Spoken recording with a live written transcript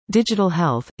Digital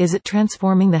health, is it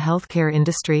transforming the healthcare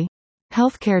industry?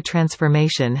 Healthcare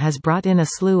transformation has brought in a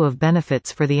slew of benefits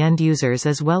for the end users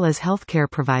as well as healthcare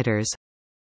providers.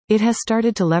 It has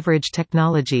started to leverage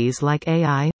technologies like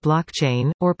AI,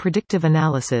 blockchain, or predictive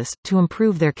analysis, to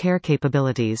improve their care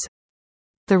capabilities.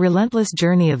 The relentless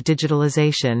journey of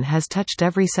digitalization has touched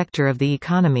every sector of the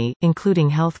economy, including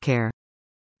healthcare.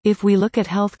 If we look at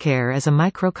healthcare as a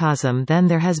microcosm, then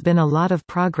there has been a lot of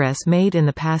progress made in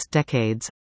the past decades.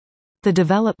 The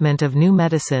development of new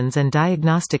medicines and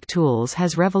diagnostic tools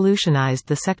has revolutionized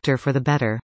the sector for the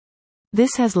better.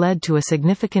 This has led to a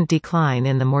significant decline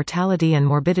in the mortality and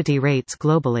morbidity rates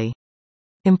globally.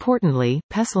 Importantly,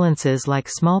 pestilences like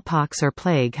smallpox or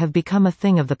plague have become a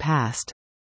thing of the past.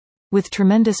 With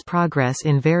tremendous progress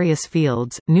in various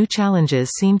fields, new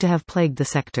challenges seem to have plagued the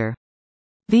sector.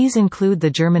 These include the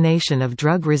germination of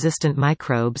drug-resistant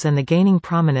microbes and the gaining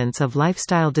prominence of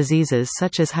lifestyle diseases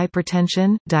such as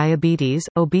hypertension, diabetes,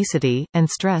 obesity, and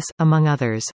stress, among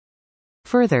others.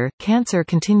 Further, cancer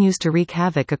continues to wreak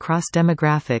havoc across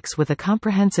demographics with a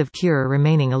comprehensive cure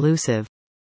remaining elusive.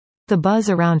 The buzz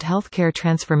around healthcare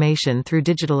transformation through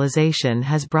digitalization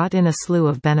has brought in a slew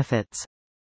of benefits.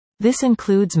 This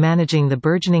includes managing the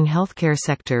burgeoning healthcare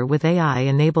sector with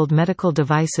AI-enabled medical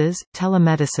devices,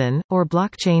 telemedicine, or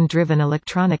blockchain-driven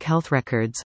electronic health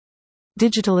records.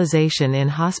 Digitalization in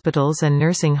hospitals and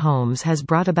nursing homes has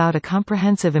brought about a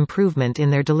comprehensive improvement in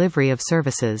their delivery of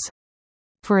services.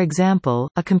 For example,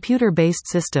 a computer-based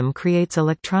system creates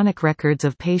electronic records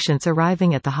of patients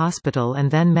arriving at the hospital and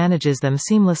then manages them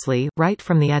seamlessly, right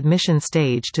from the admission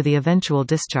stage to the eventual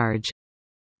discharge.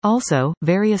 Also,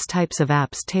 various types of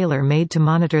apps tailor-made to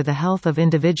monitor the health of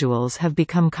individuals have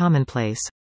become commonplace.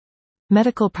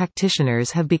 Medical practitioners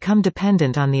have become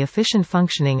dependent on the efficient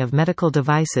functioning of medical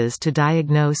devices to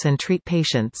diagnose and treat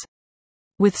patients.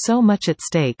 With so much at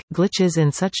stake, glitches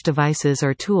in such devices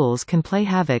or tools can play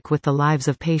havoc with the lives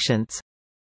of patients.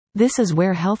 This is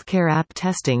where healthcare app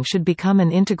testing should become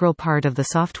an integral part of the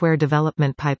software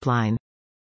development pipeline.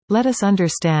 Let us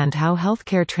understand how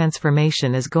healthcare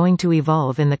transformation is going to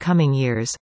evolve in the coming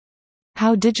years.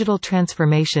 How digital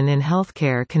transformation in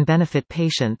healthcare can benefit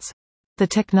patients. The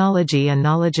technology and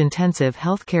knowledge-intensive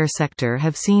healthcare sector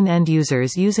have seen end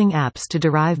users using apps to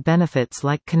derive benefits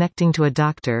like connecting to a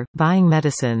doctor, buying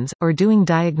medicines, or doing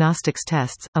diagnostics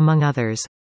tests, among others.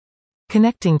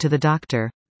 Connecting to the doctor.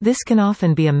 This can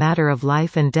often be a matter of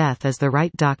life and death, as the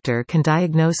right doctor can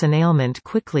diagnose an ailment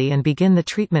quickly and begin the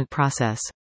treatment process.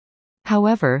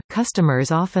 However,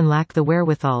 customers often lack the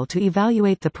wherewithal to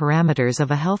evaluate the parameters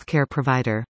of a healthcare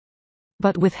provider.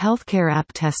 But with healthcare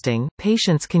app testing,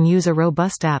 patients can use a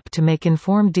robust app to make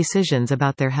informed decisions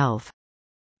about their health.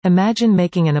 Imagine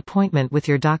making an appointment with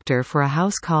your doctor for a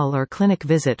house call or clinic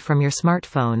visit from your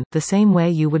smartphone, the same way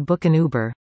you would book an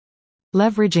Uber.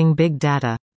 Leveraging big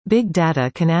data. Big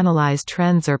data can analyze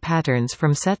trends or patterns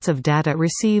from sets of data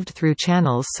received through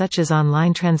channels such as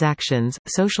online transactions,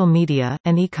 social media,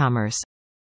 and e-commerce.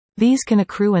 These can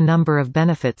accrue a number of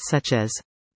benefits such as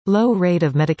low rate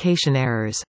of medication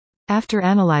errors. After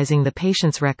analyzing the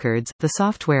patient's records, the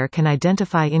software can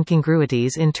identify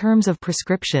incongruities in terms of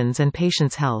prescriptions and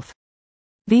patient's health.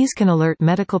 These can alert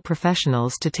medical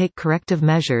professionals to take corrective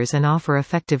measures and offer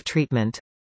effective treatment.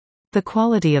 The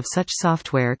quality of such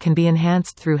software can be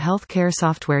enhanced through healthcare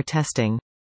software testing.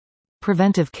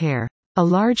 Preventive care. A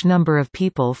large number of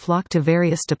people flock to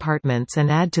various departments and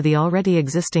add to the already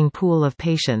existing pool of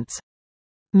patients.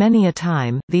 Many a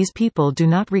time, these people do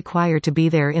not require to be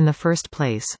there in the first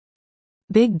place.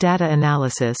 Big data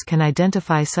analysis can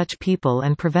identify such people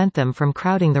and prevent them from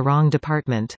crowding the wrong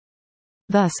department.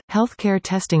 Thus, healthcare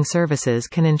testing services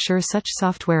can ensure such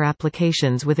software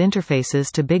applications with interfaces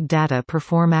to big data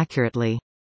perform accurately.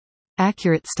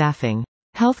 Accurate staffing.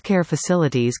 Healthcare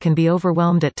facilities can be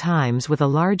overwhelmed at times with a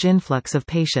large influx of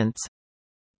patients.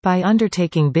 By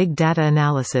undertaking big data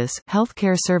analysis,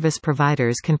 healthcare service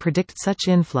providers can predict such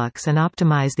influx and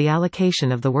optimize the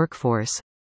allocation of the workforce.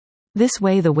 This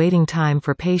way, the waiting time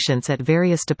for patients at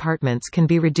various departments can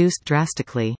be reduced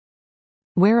drastically.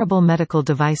 Wearable medical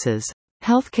devices.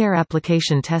 Healthcare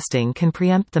application testing can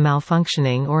preempt the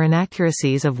malfunctioning or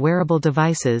inaccuracies of wearable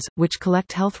devices, which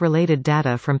collect health-related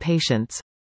data from patients.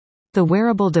 The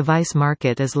wearable device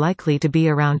market is likely to be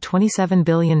around $27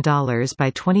 billion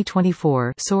by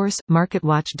 2024. Source: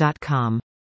 MarketWatch.com.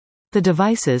 The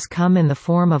devices come in the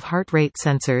form of heart rate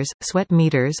sensors, sweat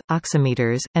meters,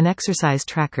 oximeters, and exercise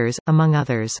trackers, among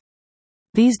others.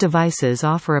 These devices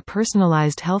offer a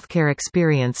personalized healthcare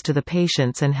experience to the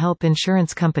patients and help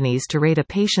insurance companies to rate a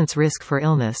patient's risk for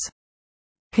illness.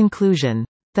 Conclusion.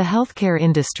 The healthcare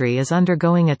industry is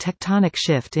undergoing a tectonic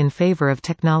shift in favor of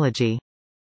technology.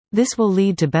 This will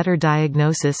lead to better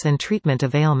diagnosis and treatment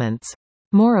of ailments.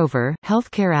 Moreover,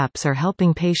 healthcare apps are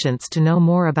helping patients to know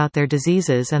more about their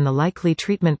diseases and the likely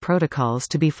treatment protocols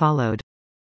to be followed.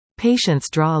 Patients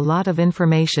draw a lot of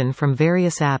information from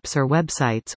various apps or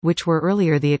websites, which were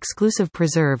earlier the exclusive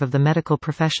preserve of the medical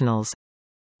professionals.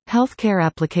 Healthcare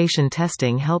application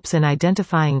testing helps in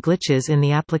identifying glitches in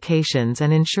the applications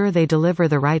and ensure they deliver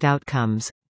the right outcomes.